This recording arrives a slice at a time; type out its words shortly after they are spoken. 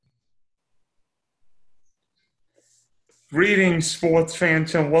Greetings, sports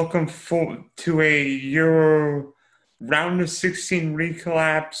fans, and welcome to a Euro round of 16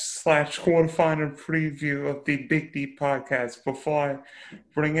 recap slash quarterfinal preview of the Big D podcast. Before I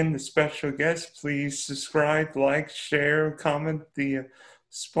bring in the special guest, please subscribe, like, share, comment the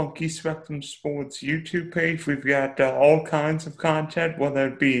Spunky Spectrum Sports YouTube page. We've got all kinds of content, whether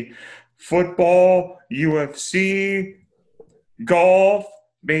it be football, UFC, golf,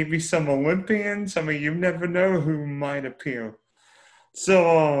 maybe some Olympians. I mean, you never know who might appear.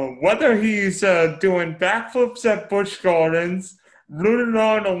 So whether he's doing backflips at Busch Gardens, rooting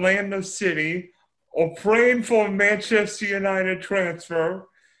on Orlando City, or praying for a Manchester United transfer,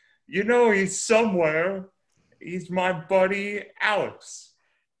 you know he's somewhere. He's my buddy Alex.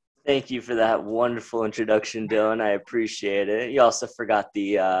 Thank you for that wonderful introduction, Dylan. I appreciate it. You also forgot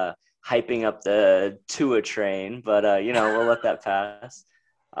the hyping up the Tua train, but we'll let that pass.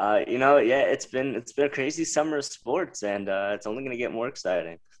 It's been a crazy summer of sports, and it's only going to get more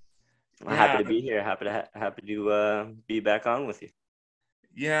exciting. I'm happy to be here. Happy to be back on with you.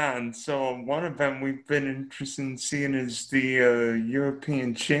 Yeah, and so one event we've been interested in seeing is the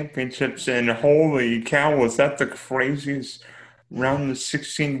European Championships, and holy cow, was that the craziest round of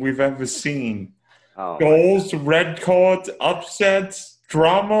 16 we've ever seen. Oh, Goals, red cards, upsets,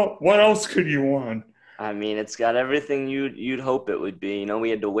 drama. What else could you want? I mean, it's got everything you'd hope it would be. You know, we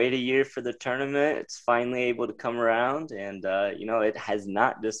had to wait a year for the tournament. It's finally able to come around, and it has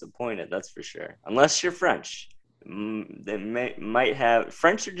not disappointed. That's for sure. Unless you're French, they might have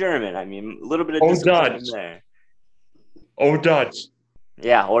French or German. I mean, a little bit of disappointment there. Oh, Dutch.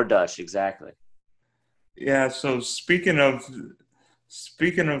 Yeah, or Dutch, exactly. Yeah. So speaking of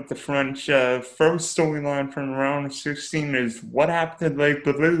the French, first storyline from round of 16 is what happened to Les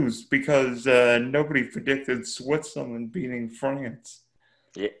Blues, because nobody predicted Switzerland beating France.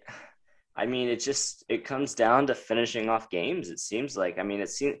 Yeah. I mean, it comes down to finishing off games, it seems like. I mean,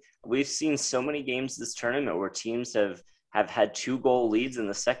 we've seen so many games this tournament where teams have had 2-goal leads in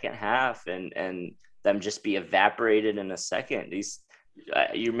the second half and them just be evaporated in a second.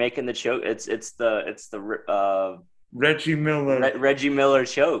 You're making the choke. It's the Reggie Miller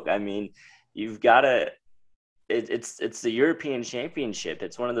choke. I mean, you've got to. It's the European Championship.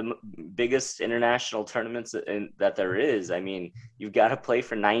 It's one of the biggest international tournaments that there is. I mean, you've got to play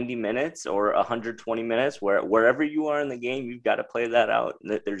for 90 minutes or 120 minutes. Wherever you are in the game, you've got to play that out.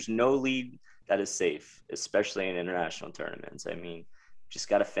 There's no lead that is safe, especially in international tournaments. I mean, just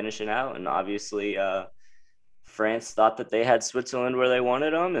got to finish it out. And obviously, France thought that they had Switzerland where they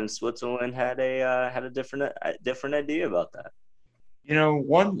wanted them, and Switzerland had a different idea about that.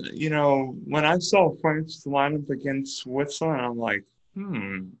 When I saw France line up against Switzerland, I'm like,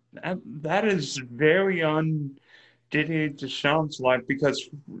 that is very Didier Deschamps like, because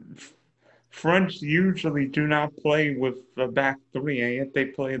French usually do not play with a back three, and yet they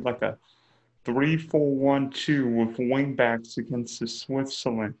played like a 3-4-1-2 with wing backs against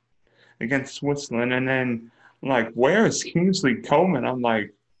Switzerland, and then like, where is Kingsley Coman? I'm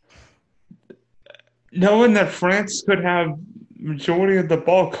like, knowing that France could have majority of the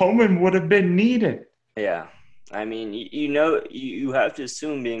ball, Coman would have been needed. Yeah, I mean, you have to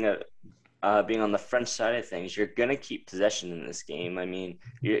assume being on the French side of things, you're gonna keep possession in this game. I mean,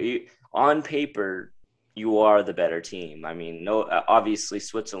 you on paper, you are the better team. I mean, obviously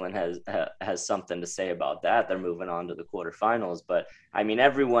Switzerland has something to say about that. They're moving on to the quarterfinals, but I mean, I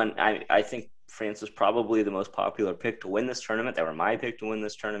think France was probably the most popular pick to win this tournament. They were my pick to win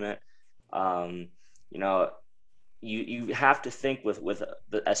this tournament. You have to think with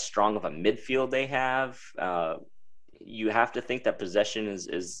as strong of a midfield they have. You have to think that possession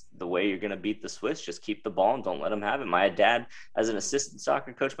is the way you're going to beat the Swiss. Just keep the ball and don't let them have it. My dad, as an assistant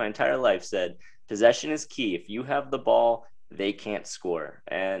soccer coach my entire life, said possession is key. If you have the ball, they can't score.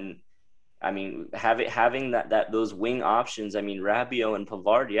 And I mean, having those wing options. I mean, Rabiot and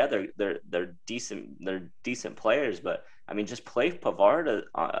Pavard, yeah, they're decent players, but I mean, just play Pavard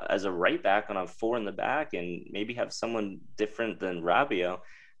as a right back on a 4 in the back, and maybe have someone different than Rabiot.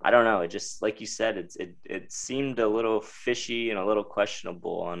 I don't know. It just, like you said, it seemed a little fishy and a little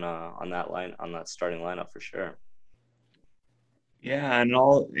questionable on that starting lineup for sure. Yeah, and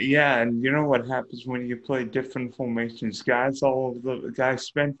you know what happens when you play different formations? All of the guys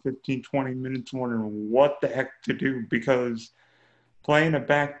spend 15, 20 minutes wondering what the heck to do, because playing a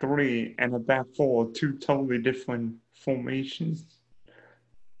back three and a back four are two totally different formations.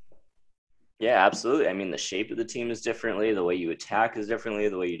 Yeah, absolutely. I mean, the shape of the team is differently. The way you attack is differently.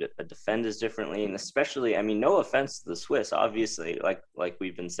 The way you defend is differently. And especially, I mean, no offense to the Swiss, obviously, like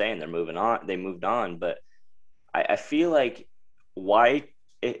we've been saying, they moved on. But I feel like, why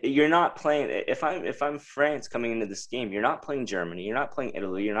you're not playing. If I'm France coming into this game, you're not playing Germany, you're not playing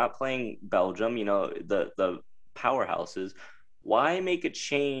Italy, you're not playing Belgium. The powerhouses. Why make a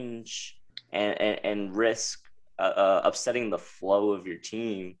change and risk upsetting the flow of your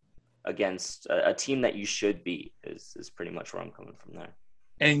team against a team that you should beat? Is pretty much where I'm coming from there.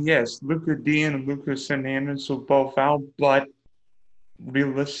 And yes, Luca D and Lucas Hernandez were both out, but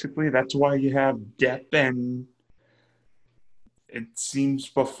realistically, that's why you have depth, and it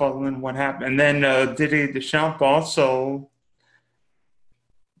seems befuddling what happened. And then Didier Deschamps also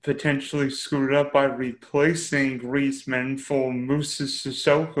potentially screwed up by replacing Griezmann for Moussa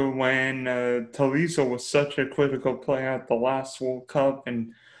Sissoko when Tolisso was such a critical player at the last World Cup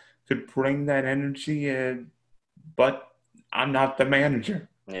and could bring that energy. But I'm not the manager.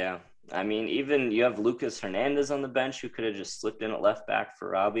 Yeah. I mean, even you have Lucas Hernandez on the bench who could have just slipped in at left back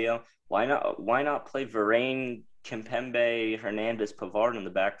for Rabio. Why not play Varane, Kimpembe, Hernandez, Pavard in the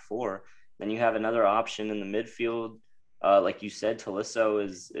back four? Then you have another option in the midfield. Like you said, Tolisso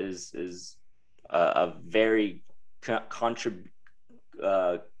is a very contrib.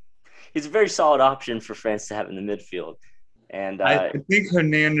 He's a very solid option for France to have in the midfield. And I think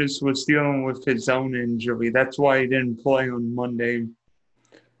Hernandez was dealing with his own injury. That's why he didn't play on Monday.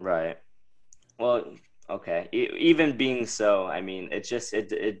 Right. Well, okay. Even being so, I mean,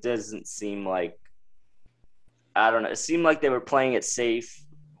 it doesn't seem like, I don't know. It seemed like they were playing it safe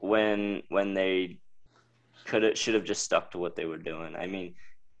when they should have just stuck to what they were doing. I mean,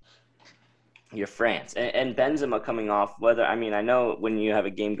 you're France and Benzema coming off. Whether I mean, I know when you have a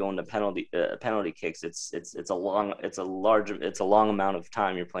game going to penalty kicks, it's a long amount of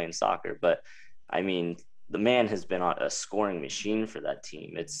time you're playing soccer. But I mean, the man has been a scoring machine for that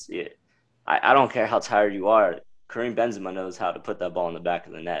team. I don't care how tired you are. Karim Benzema knows how to put that ball in the back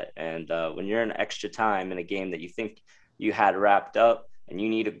of the net. And when you're in extra time in a game that you think you had wrapped up and you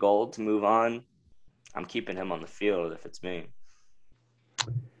need a goal to move on, I'm keeping him on the field if it's me.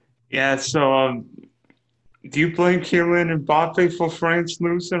 Yeah, so do you blame Kylian Mbappe for France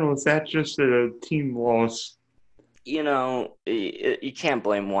losing, or was that just a team loss? You can't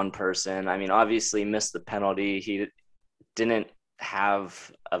blame one person. I mean, obviously, he missed the penalty. He didn't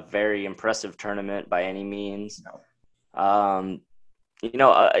have a very impressive tournament by any means. No.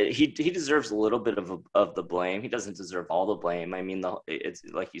 He deserves a little bit of the blame. He doesn't deserve all the blame. I mean, it's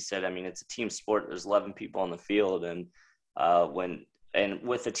like you said. I mean, it's a team sport. There's 11 people on the field, and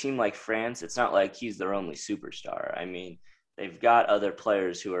with a team like France, it's not like he's their only superstar. I mean, they've got other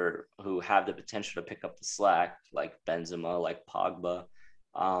players who have the potential to pick up the slack, like Benzema, like Pogba.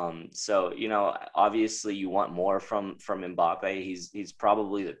 So obviously you want more from Mbappe. He's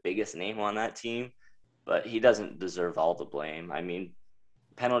probably the biggest name on that team, but he doesn't deserve all the blame. I mean,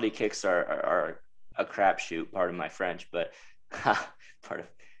 penalty kicks are a crapshoot. Pardon my French, but part of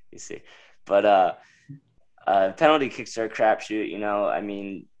you see, but penalty kicks are a crapshoot. I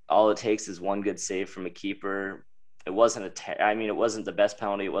mean, all it takes is one good save from a keeper. It wasn't it wasn't the best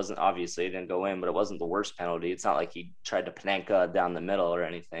penalty. It wasn't, obviously it didn't go in, but it wasn't the worst penalty. It's not like he tried to Panenka down the middle or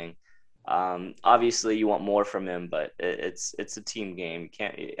anything. Obviously you want more from him, but it's a team game.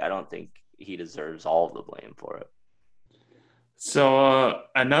 I don't think he deserves all of the blame for it. So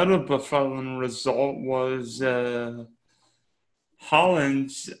another befuddling result was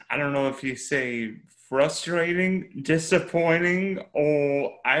Holland's, I don't know if you say frustrating, disappointing,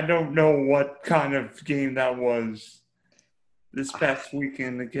 or I don't know what kind of game that was this past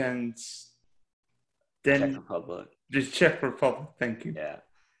weekend against Czech Republic. The Czech Republic. Thank you. Yeah.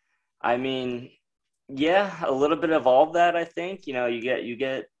 I mean, yeah, a little bit of all of that, I think. You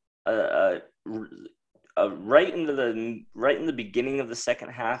get right in the beginning of the second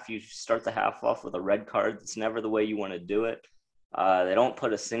half, you start the half off with a red card. That's never the way you want to do it. They don't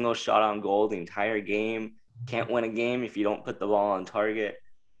put a single shot on goal the entire game. Can't win a game if you don't put the ball on target.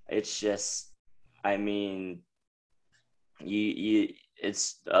 It's just, I mean,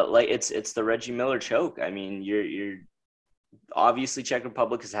 it's the Reggie Miller choke. I mean, you're obviously Czech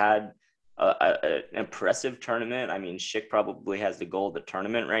Republic has had an impressive tournament. I mean, Schick probably has the goal of the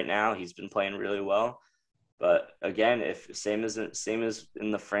tournament right now. He's been playing really well. But again, if same as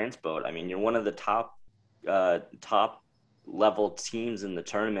in the France boat, I mean, you're one of the top level teams in the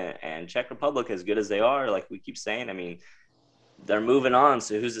tournament, and Czech Republic, as good as they are, like we keep saying, I mean, they're moving on.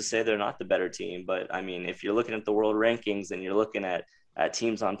 So who's to say they're not the better team? But I mean, if you're looking at the world rankings and you're looking at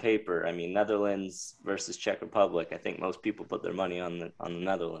teams on paper, I mean, Netherlands versus Czech Republic, I think most people put their money on the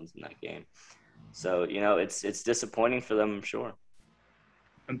Netherlands in that game. So it's disappointing for them, I'm sure.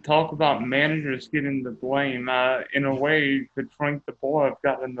 And talk about managers getting the blame. In a way, could Frank de Boer have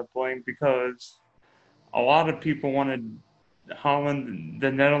gotten the blame because a lot of people wanted Holland,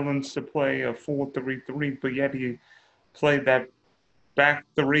 the Netherlands to play a 4-3-3, but yet he played that back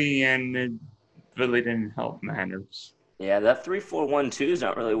three, and it really didn't help matters. Yeah, that 3-4-1-2 is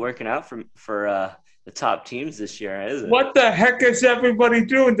not really working out for the top teams this year, is it? What the heck is everybody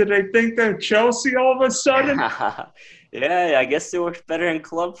doing? Did they think they're Chelsea all of a sudden? Yeah, I guess it works better in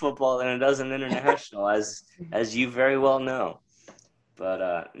club football than it does in international, as you very well know. But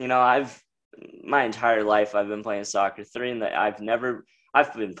I've my entire life I've been playing soccer. I've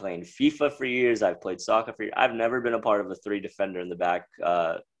been playing FIFA for years. I've played soccer for years. I've never been a part of a three defender in the back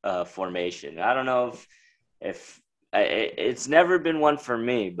formation. I don't know if it's never been one for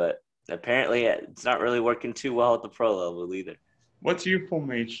me, but apparently it's not really working too well at the pro level either. What's your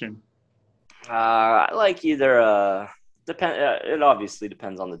formation? I like either depend. It obviously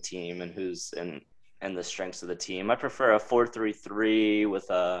depends on the team and who's in and the strengths of the team. I prefer a 4-3-3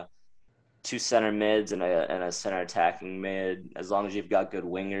 with two center mids and a center attacking mid, as long as you've got good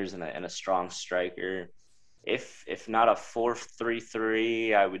wingers and a strong striker. If not a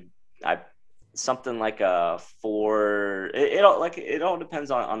 4-3-3, I something like a four. It all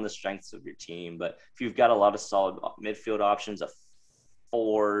depends on the strengths of your team. But if you've got a lot of solid midfield options, a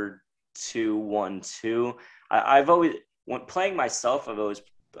 4-2-1-2. I've always, when playing myself, I've always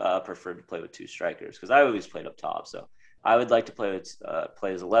preferred to play with two strikers because I always played up top. So I would like to play as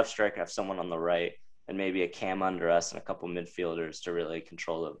a left striker, have someone on the right, and maybe a cam under us and a couple midfielders to really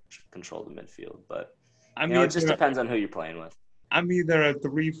control the midfield. But it just depends on who you're playing with. I'm either a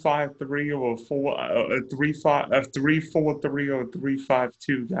 3-5-3 or a 3-4-3 or a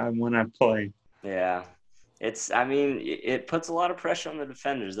 3-5-2 guy when I play. Yeah. It puts a lot of pressure on the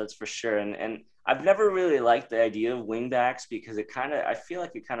defenders, that's for sure. And I've never really liked the idea of wingbacks because I feel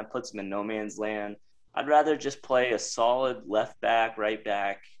like it kind of puts them in no man's land. I'd rather just play a solid left back, right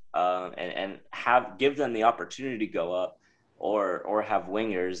back, and give them the opportunity to go up, or have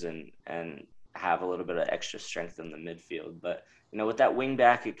wingers and have a little bit of extra strength in the midfield. But with that wing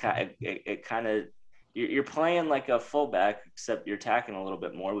back, it kind of you're playing like a fullback, except you're attacking a little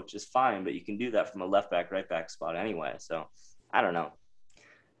bit more, which is fine. But you can do that from a left back, right back spot anyway. So I don't know.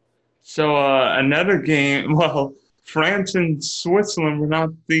 So another game. Well, France and Switzerland were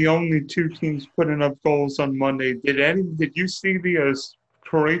not the only two teams putting up goals on Monday. Did you see the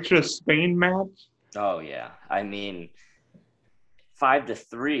Croatia-Spain match? Oh yeah,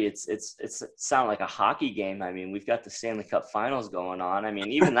 5-3. It's sound like a hockey game. We've got the Stanley Cup Finals going on.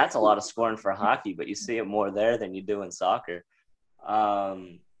 Even that's a lot of scoring for hockey, but you see it more there than you do in soccer.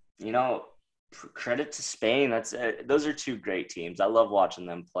 Credit to Spain. Those are two great teams. I love watching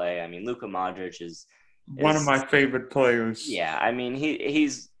them play. Luka Modric is one of my favorite players. Yeah,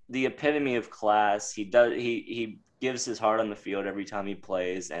 he's the epitome of class. He gives his heart on the field every time he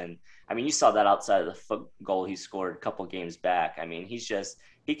plays, and you saw that outside of the foot goal he scored a couple games back. He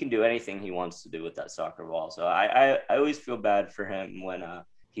can do anything he wants to do with that soccer ball. So I always feel bad for him when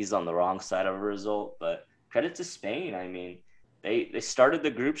he's on the wrong side of a result. But credit to Spain. They started the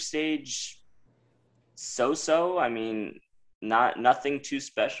group stage so. Nothing too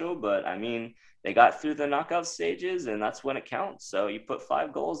special, but they got through the knockout stages, and that's when it counts. So you put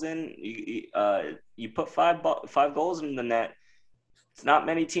 5 goals in, you put five goals in the net. It's not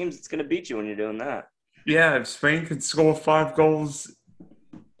many teams that's going to beat you when you're doing that. Yeah, if Spain could score 5 goals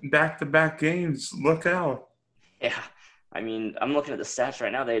back-to-back games, look out. Yeah, I'm looking at the stats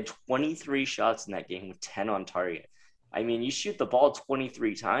right now. They had 23 shots in that game with 10 on target. You shoot the ball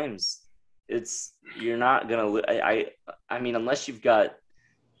 23 times. You're not going to – unless you've got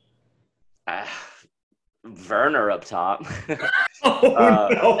Werner up top.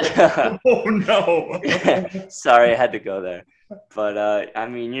 No. Oh, no. Sorry, I had to go there. But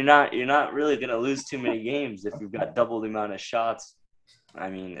you're not really gonna lose too many games if you've got double the amount of shots.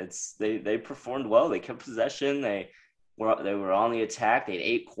 They performed well. They kept possession. They were on the attack. They had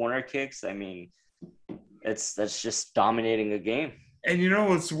 8 corner kicks. That's just dominating a game. And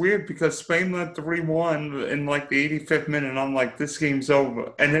it's weird because Spain led 3-1 in like the 85th minute. And I'm like, this game's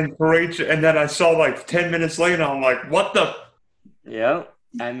over. And then Croatia, and then I saw like 10 minutes later, I'm like, what the? Yeah.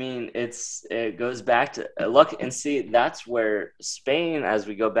 It goes back to look and see. That's where Spain, as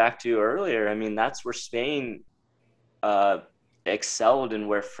we go back to earlier, that's where Spain excelled and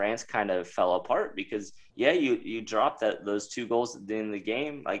where France kind of fell apart because you dropped those 2 goals at the end of the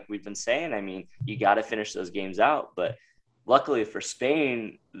game, like we've been saying. You got to finish those games out, but luckily for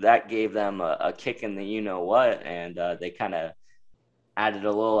Spain, that gave them a kick in the you-know-what, and they kind of added a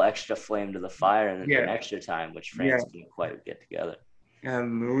little extra flame to the fire in extra time, which France didn't quite get together.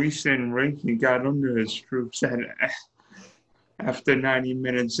 And Luis Enrique got under his troops after 90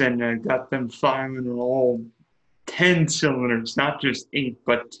 minutes and got them firing on all 10 cylinders, not just 8,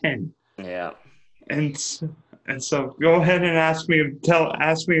 but 10. Yeah. And and so go ahead and ask me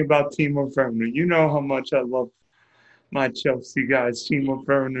about Timo Werner. You know how much I love my Chelsea guys, Timo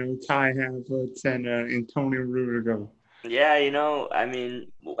Werner, Kai Havertz, and Antonio Rudiger. Yeah, I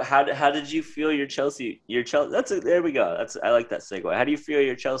mean, how did you feel your Chelsea there we go. I like that segue. How do you feel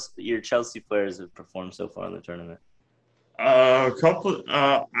your Chelsea players have performed so far in the tournament? A couple.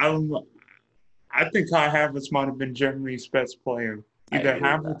 I think Kai Havertz might have been Germany's best player, I either agree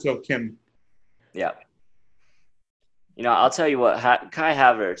with that. Havertz or Kim. Yeah. I'll tell you what, Kai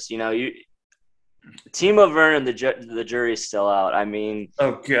Havertz, Timo Werner, the jury's still out. I mean,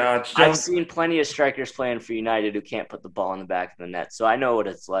 Oh gosh, I've don't. seen plenty of strikers playing for United who can't put the ball in the back of the net, so I know what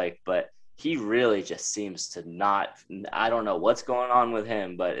it's like. But he really just seems to not. I don't know what's going on with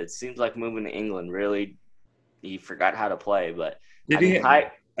him, but it seems like moving to England really he forgot how to play. But Did I mean, he?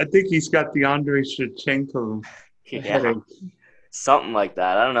 Kai, I think he's got the Andrei Shevchenko yeah, headache. something like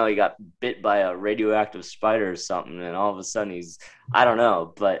that. I don't know. He got bit by a radioactive spider or something, and all of a sudden I don't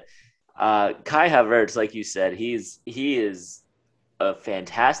know. But Kai Havertz, like you said, he is a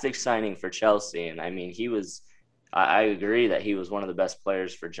fantastic signing for Chelsea, and I mean, I agree that he was one of the best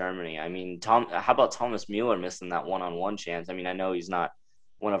players for Germany. I mean, how about Thomas Mueller missing that one-on-one chance? I mean, I know he's not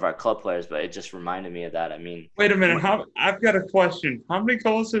one of our club players, but it just reminded me of that. I mean, Wait a minute. I've got a question. How many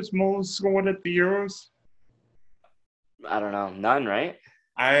goals has Mo scored at the Euros? I don't know, none, right?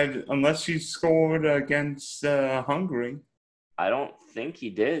 Unless he scored against Hungary. I don't think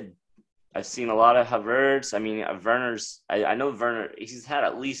he did. I've seen a lot of Havertz. I mean, Werner's. I know Werner. He's had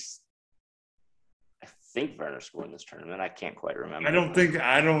at least. I think Werner scored in this tournament. I can't quite remember.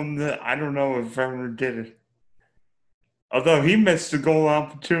 I don't know if Werner did it. Although he missed a goal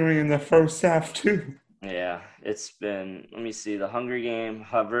opportunity in the first half too. Yeah, it's been. Let me see the Hungary game.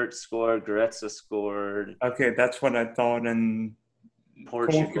 Havertz scored. Goretzka scored. Okay, that's what I thought. And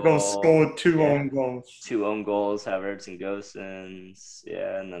Portugal Portugal. scored two Yeah, own goals. 2 own goals. Havertz and Gosens.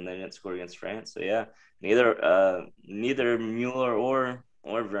 Yeah, and then they didn't score against France. So yeah, neither Mueller or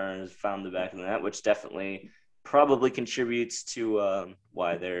Werner has found the back of the net, which definitely probably contributes to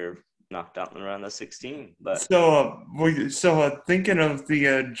why they're knocked out in the round of 16. But Thinking of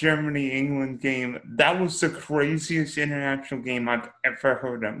the Germany England game, that was the craziest international game I've ever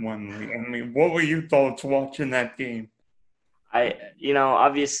heard at Wembley. I mean, what were your thoughts watching that game?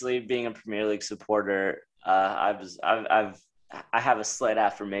 obviously being a Premier League supporter, I have a slight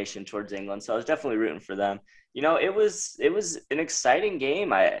affirmation towards England, so I was definitely rooting for them. It was an exciting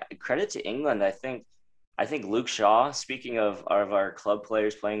game. I credit to England. I think Luke Shaw. Speaking of our club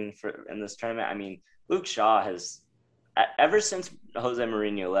players playing for in this tournament, I mean Luke Shaw has ever since Jose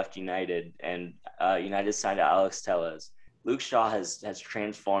Mourinho left United and United signed Alex Telles. Luke Shaw has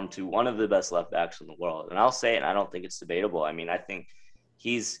transformed to one of the best left backs in the world, and I'll say it. And I don't think it's debatable. I mean, I think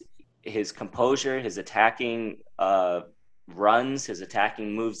he's his composure, his attacking runs, his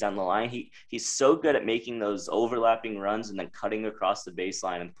attacking moves down the line. He's so good at making those overlapping runs and then cutting across the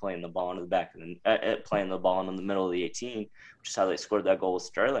baseline and playing the ball into the back and playing the ball in the middle of the 18, which is how they scored that goal with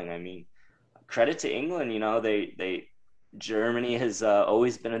Sterling. I mean, credit to England. They Germany has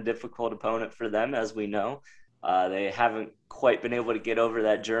always been a difficult opponent for them, as we know. They haven't quite been able to get over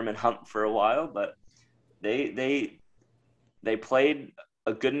that German hump for a while, but they played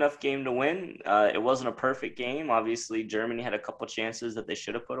a good enough game to win. It wasn't a perfect game. Obviously, Germany had a couple chances that they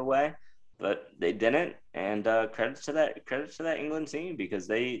should have put away, but they didn't. And credit to that England team because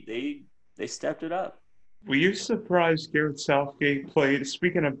they stepped it up. Were you surprised Gareth Southgate played?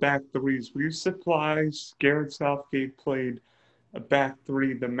 Speaking of back threes, were you surprised Gareth Southgate played a back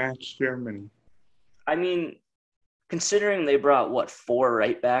three to match Germany? I mean, considering they brought what 4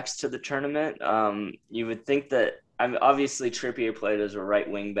 right backs to the tournament, you would think that. I mean, obviously Trippier played as a right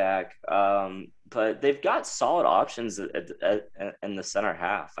wing back, but they've got solid options in the center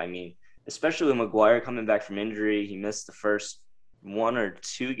half. I mean, especially with Maguire coming back from injury, he missed the first 1 or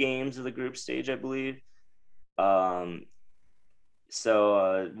 2 games of the group stage, I believe. Um,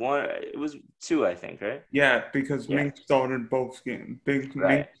 one it was 2, I think, right? Yeah, because Yeah, Mink started both games. Big Mink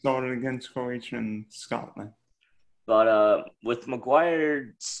right. started against Croatia and Scotland. But with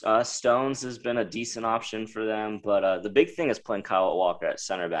Maguire, Stones has been a decent option for them. But the big thing is playing Kyle Walker at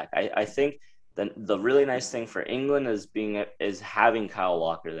center back. I think the really nice thing for England is having Kyle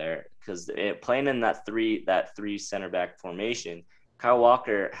Walker there because playing in that three center back formation. Kyle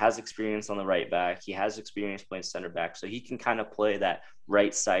Walker has experience on the right back. He has experience playing center back, so he can kind of play that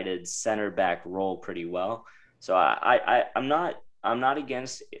right-sided center back role pretty well. So I'm not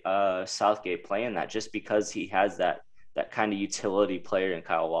against Southgate playing that just because he has that kind of utility player in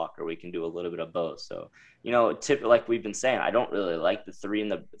Kyle Walker. We can do a little bit of both. So, like we've been saying, I don't really like the three in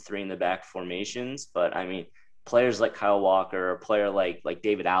the back formations, but I mean, players like Kyle Walker, or a player like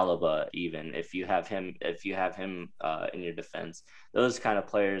David Alaba, even if you have him in your defense, those kind of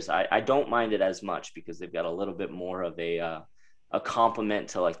players, I don't mind it as much because they've got a little bit more of a complement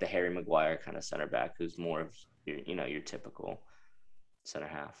to like the Harry Maguire kind of center back, who's more of your typical center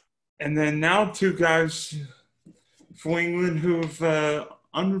half. And then now two guys for England who've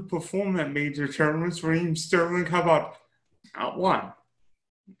underperformed at major tournaments. Raheem Sterling, how about not one,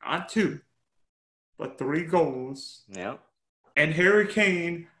 not two, but 3 goals. Yeah. And Harry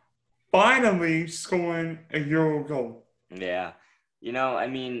Kane finally scoring a Euro goal. Yeah. I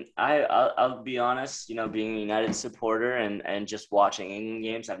mean, I'll be honest, being a United supporter and just watching England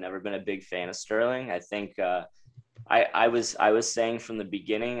games, I've never been a big fan of Sterling. I think I was saying from the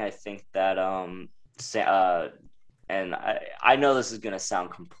beginning, I think that and I know this is going to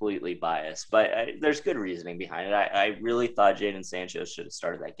sound completely biased, but there's good reasoning behind it. I really thought Jadon Sancho should have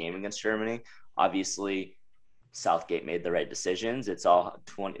started that game against Germany. Obviously, Southgate made the right decisions. It's all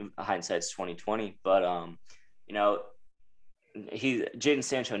hindsight's 2020, but Jadon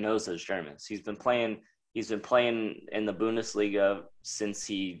Sancho knows those Germans. He's been playing in the Bundesliga since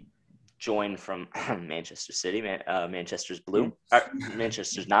he joined from Manchester City. Manchester's blue.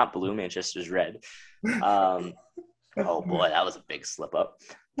 Manchester's not blue. Manchester's red. Oh boy, that was a big slip up.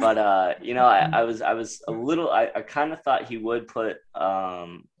 But I was a little. I kind of thought he would put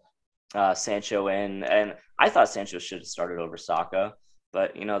Sancho in, and I thought Sancho should have started over Saka.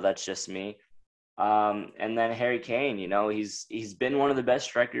 But that's just me. And then Harry Kane, he's been one of the best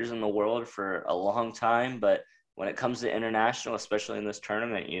strikers in the world for a long time, but when it comes to international, especially in this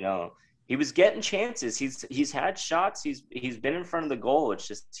tournament, he was getting chances. He's had shots. He's been in front of the goal. It's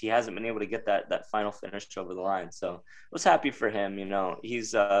just he hasn't been able to get that final finish over the line. So I was happy for him.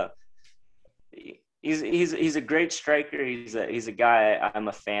 He's a great striker. He's a guy I'm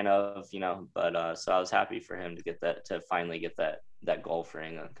a fan of. But so I was happy for him to finally get that goal for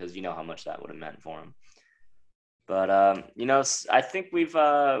England, because how much that would have meant for him. But I think we've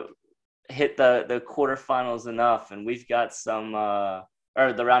hit the quarterfinals enough, and we've got some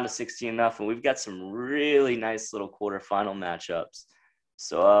or the round of 16 enough, and we've got some really nice little quarterfinal matchups.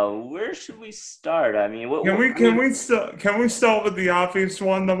 So where should we start? I mean, can we start with the obvious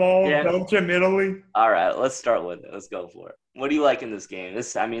one, the all? Yeah. Belgium, Italy. All right, let's start with it. Let's go for it. What do you like in this game?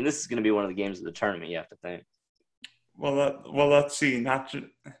 This is going to be one of the games of the tournament. You have to think. Well, let's see.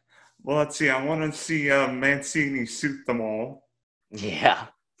 Let's see. I want to see Mancini suit them all. Yeah,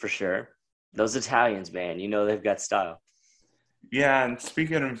 for sure. Those Italians, man, they've got style. Yeah, and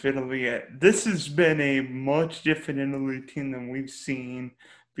speaking of Italy, this has been a much different Italy team than we've seen,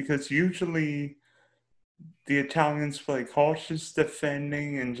 because usually the Italians play cautious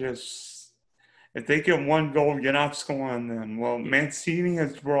defending and just, if they get one goal, you're not scoring them. Well, Mancini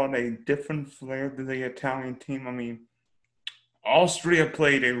has brought a different flair to the Italian team. I mean, Austria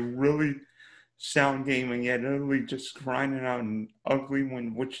played a really sound game, and yet Italy just grinding out an ugly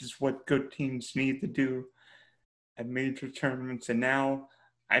one, which is what good teams need to do at major tournaments. And now,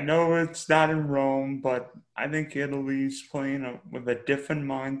 I know it's not in Rome, but I think Italy's playing with a different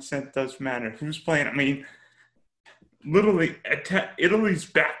mindset. Doesn't matter who's playing. I mean, literally, Italy's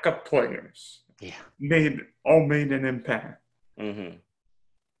backup players made an impact. Mm-hmm.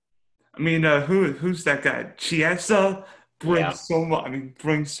 I mean, who's that guy? Chiesa brings so much. I mean,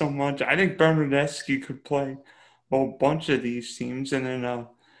 brings so much. I think Bernardeschi could play a bunch of these teams, and then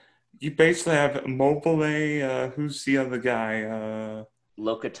you basically have Immobile. Who's the other guy?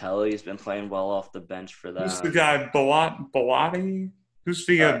 Locatelli's been playing well off the bench for that. Who's the guy? Bellotti? Who's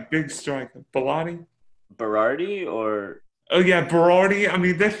the big striker? Bellotti? Berardi or? Oh yeah, Berardi. I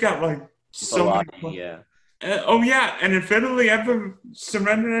mean, they've got like so Bellotti, many. yeah. And if Italy ever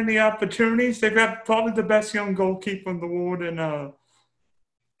surrendered any opportunities, they've got probably the best young goalkeeper in the world, and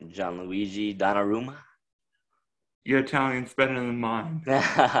Gianluigi Donnarumma. Your Italian's better than mine.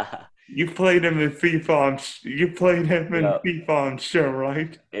 You played him in FIFA. FIFA, I'm sure,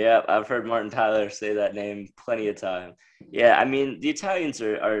 right? Yeah, I've heard Martin Tyler say that name plenty of time. Yeah, I mean, the Italians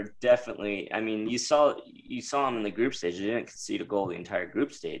are definitely. I mean, you saw them in the group stage. They didn't concede a goal the entire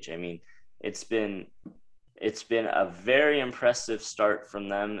group stage. I mean, it's been a very impressive start from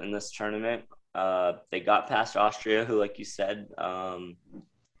them in this tournament. They got past Austria, who, like you said,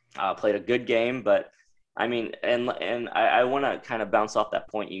 played a good game, but. I mean, and I want to kind of bounce off that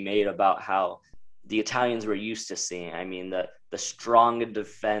point you made about how the Italians were used to seeing. I mean, the strong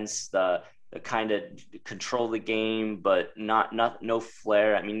defense, the kind of control the game, but no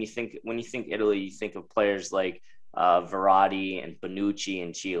flair. I mean, when you think Italy, you think of players like Verratti and Bonucci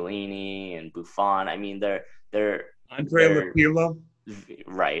and Chiellini and Buffon. I mean, they're Andre they're Lapila.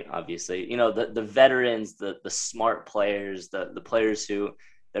 right, obviously. The veterans, the smart players, the players who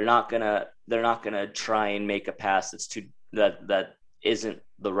they're not gonna try and make a pass that's too that isn't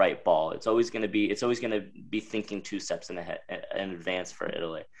the right ball. It's always gonna be thinking 2 steps in advance for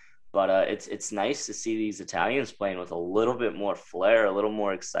Italy. But it's nice to see these Italians playing with a little bit more flair, a little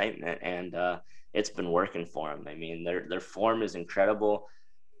more excitement, and it's been working for them. I mean, their form is incredible.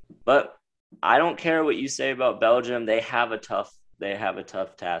 But I don't care what you say about Belgium. They have a tough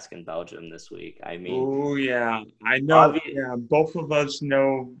task in Belgium this week. I mean, Oh yeah, I know. obvi- Yeah, both of us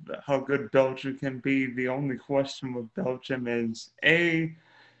know how good Belgium can be. The only question with Belgium is a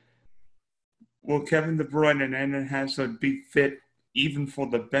will Kevin De Bruyne and Eden Hazard be fit even for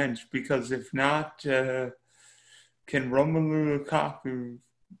the bench? Because if not, can Romelu Lukaku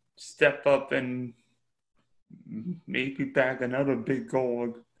step up and maybe bag another big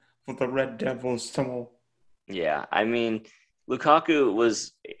goal for the Red Devils tomorrow? yeah, I mean,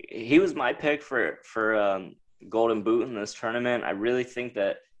 he was my pick for Golden Boot in this tournament. I really think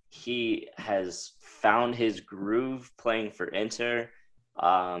that he has found his groove playing for Inter.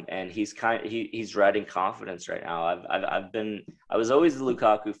 And he's riding confidence right now. I was always a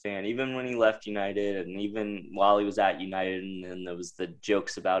Lukaku fan, even when he left United, and even while he was at United, and then there was the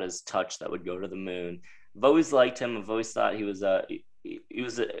jokes about his touch that would go to the moon. I've always liked him. I've always thought it was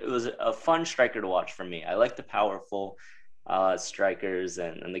a fun striker to watch for me. I like the powerful strikers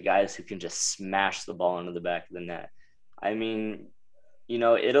and the guys who can just smash the ball into the back of the net. I mean,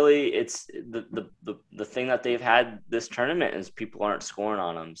 Italy, it's the thing that they've had this tournament is people aren't scoring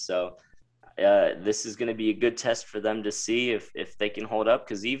on them. So this is going to be a good test for them to see if they can hold up.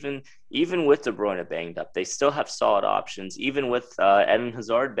 Because even with De Bruyne banged up, they still have solid options. Even with Eden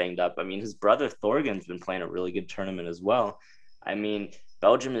Hazard banged up, I mean, his brother Thorgan's been playing a really good tournament as well. I mean,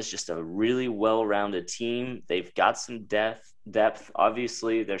 Belgium is just a really well-rounded team. They've got some depth.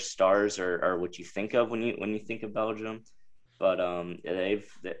 Obviously, their stars are what you think of when you think of Belgium. But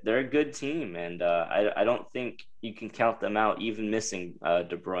they're a good team, and I don't think you can count them out, even missing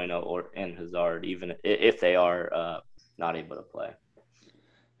De Bruyne and Hazard, even if they are not able to play.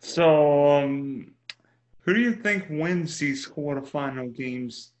 So, who do you think wins these quarterfinal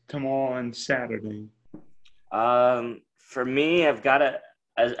games tomorrow and Saturday? For me, I've got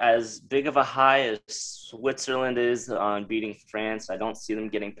as big of a high as Switzerland is on beating France. I don't see them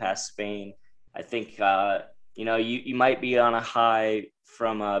getting past Spain. I think you might be on a high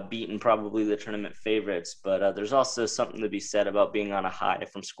from beating probably the tournament favorites, but there's also something to be said about being on a high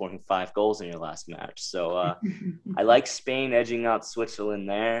from scoring 5 goals in your last match. So I like Spain edging out Switzerland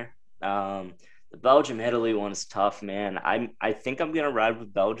there. The Belgium Italy one is tough, man. I think I'm gonna ride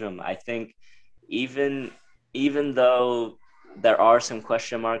with Belgium. I think even even though there are some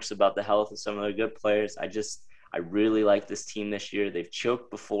question marks about the health of some of their good players, I really like this team this year. They've choked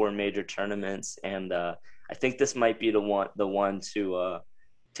before in major tournaments, and I think this might be the one to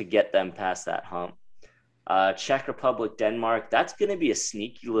get them past that hump. Czech Republic, Denmark. That's going to be a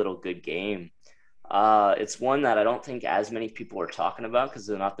sneaky little good game. It's one that I don't think as many people are talking about because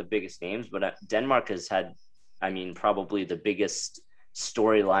they're not the biggest names, but Denmark has had, I mean, probably the biggest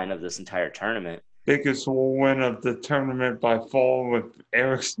storyline of this entire tournament. Biggest win of the tournament by far with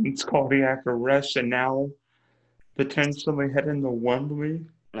Ericsson's cardiac arrest and now potentially heading to Wembley.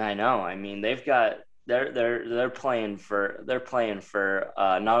 I know. I mean, they're playing for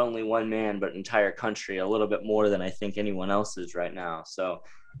not only one man but entire country a little bit more than I think anyone else is right now. So,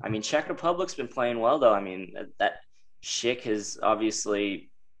 I mean, Czech Republic's been playing well though. I mean, that Schick has obviously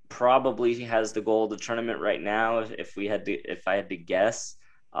probably has the goal of the tournament right now. If I had to guess,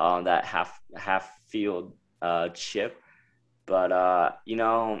 that half field chip, but I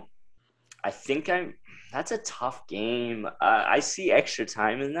think that's a tough game. I see extra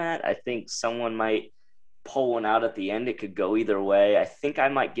time in that. I think someone might pull one out at the end. It could go either way. I think I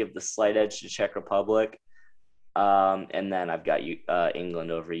might give the slight edge to Czech Republic. And then I've got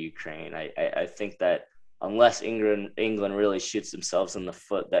England over Ukraine. I think that unless England really shoots themselves in the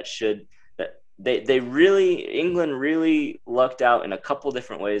foot, England really lucked out in a couple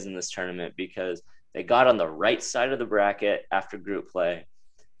different ways in this tournament because they got on the right side of the bracket after group play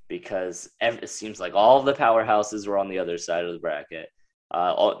because it seems like all of the powerhouses were on the other side of the bracket.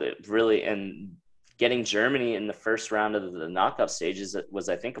 Really, and getting Germany in the first round of the knockout stages was,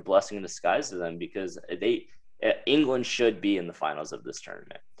 I think, a blessing in disguise to them because England should be in the finals of this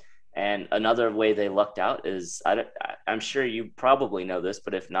tournament. And another way they lucked out is I'm sure you probably know this,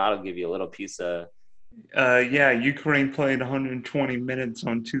 but if not, I'll give you a little piece of. Yeah, Ukraine played 120 minutes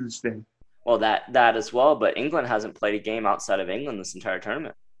on Tuesday. Well, that as well, but England hasn't played a game outside of England this entire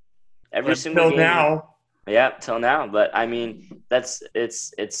tournament. Every single Until game, now, yeah, till now. But I mean,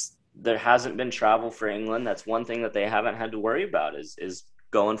 it's there hasn't been travel for England. That's one thing that they haven't had to worry about is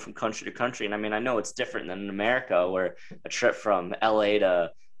going from country to country. And I mean, I know it's different than in America, where a trip from LA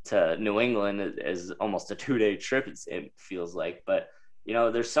to New England is almost a 2 day trip. It feels like, but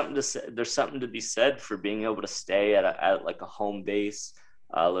there's something to be said for being able to stay at like a home base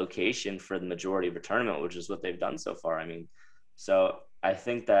location for the majority of a tournament, which is what they've done so far. I mean, so I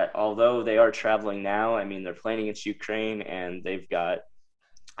think that although they are traveling now, I mean, they're playing against Ukraine and they've got,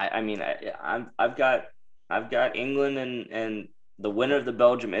 I mean, I've got England and the winner of the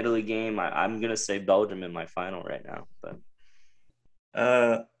Belgium Italy game. I'm gonna say Belgium in my final right now, but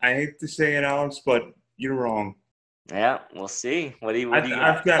I hate to say it, Alex, but you're wrong. yeah, we'll see. What do you got?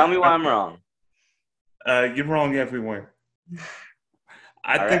 I've Tell got, me why I'm wrong. you're wrong everywhere.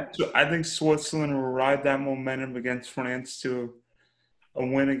 All right. I think Switzerland will ride that momentum against France to a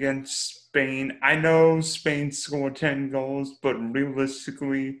win against Spain. I know Spain scored 10 goals, but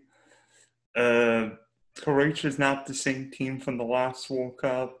realistically, uh, Croatia is not the same team from the last World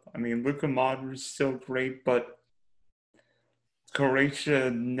Cup. I mean, Luka Modric is still great, but Croatia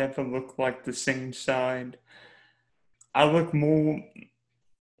never looked like the same side. I look more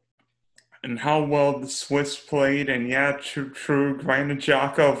in how well the Swiss played, and yeah, true. Granit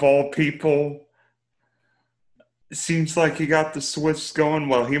Xhaka of all people seems like he got the Swiss going.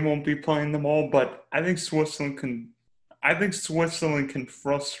 Well, he won't be playing them all, but I think Switzerland can. I think Switzerland can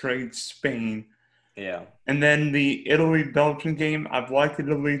frustrate Spain. Yeah. And then the Italy-Belgium game, I've liked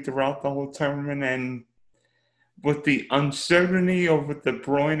Italy throughout the whole tournament, and with the uncertainty over De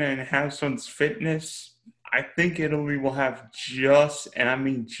Bruyne and Hazard's fitness, I think Italy will have just, and I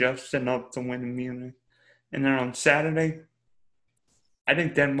mean just enough to win in Munich. And then on Saturday, I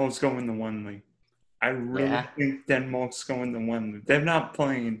think Denmark's going to Wembley. I really Yeah. think Denmark's going to Wembley. They're not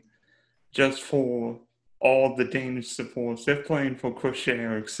playing just for all the Danish supporters. They're playing for Christian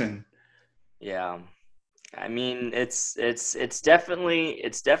Eriksen. Yeah. I mean, it's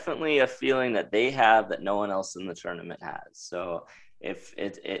definitely a feeling that they have that no one else in the tournament has. So if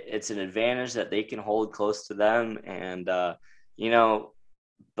it's an advantage that they can hold close to them, and you know,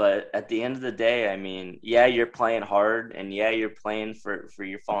 but at the end of the day, I mean, yeah, you're playing hard, and yeah, you're playing for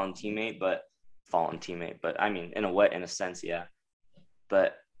your fallen teammate, but I mean, in a sense, yeah.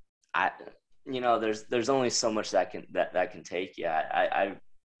 But I, there's only so much that can take. Yeah,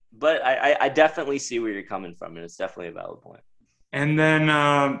 but I definitely see where you're coming from, and it's definitely a valid point. And then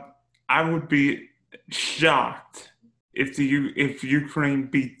I would be shocked if Ukraine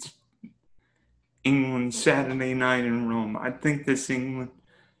beats England Saturday night in Rome. I think this England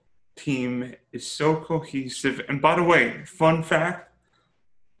team is so cohesive. And by the way, fun fact: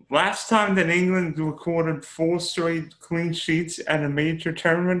 last time that England recorded 4 straight clean sheets at a major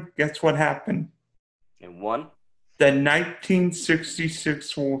tournament, guess what happened? And one The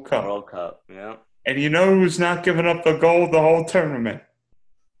 1966 World Cup. World Cup, yeah, And you know who's not giving up the goal the whole tournament?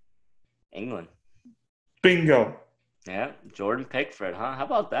 England. Bingo. Yeah, Jordan Pickford, huh? How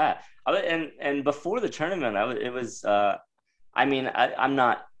about that? And before the tournament, it was. I mean, I'm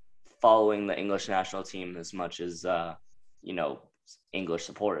not following the English national team as much as you know, English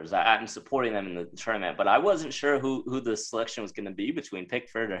supporters. I'm supporting them in the tournament, but I wasn't sure who the selection was going to be between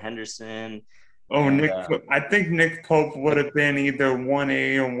Pickford or Henderson. Oh, And I think Nick Pope would have been either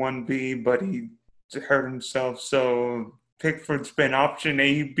 1A or 1B, but he hurt himself. So Pickford's been option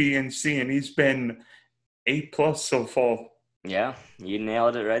A, B, and C, and he's been A plus so far. yeah, you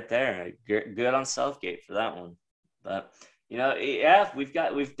nailed it right there. Good on Southgate for that one. But yeah, we've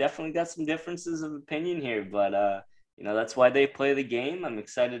definitely got some differences of opinion here, but that's why they play the game. I'm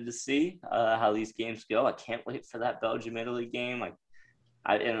excited to see how these games go. I can't wait for that Belgium Italy game.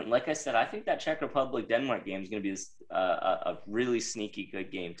 And like I said, I think that Czech Republic Denmark game is going to be a really sneaky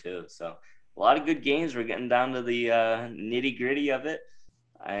good game too. So a lot of good games. We're getting down to the nitty gritty of it,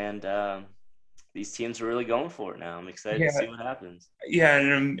 and these teams are really going for it now. I'm excited to Yeah, see what happens. yeah,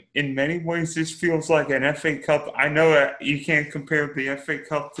 and in many ways, this feels like an FA Cup. I know you can't compare the FA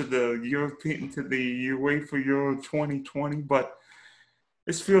Cup to the UEFA Euro 2020, but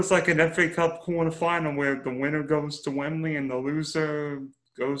this feels like an FA Cup quarterfinal where the winner goes to Wembley and the loser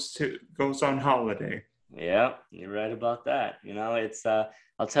goes on holiday. Yeah, you're right about that. It's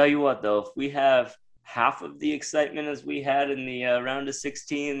I'll tell you what though, if we have half of the excitement as we had in the round of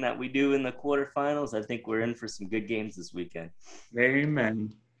 16 that we do in the quarterfinals, I think we're in for some good games this weekend.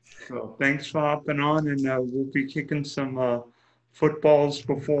 Amen. So thanks for hopping on, and we'll be kicking some footballs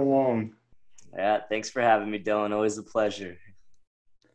before long. Yeah, thanks for having me, Dylan. Always a pleasure.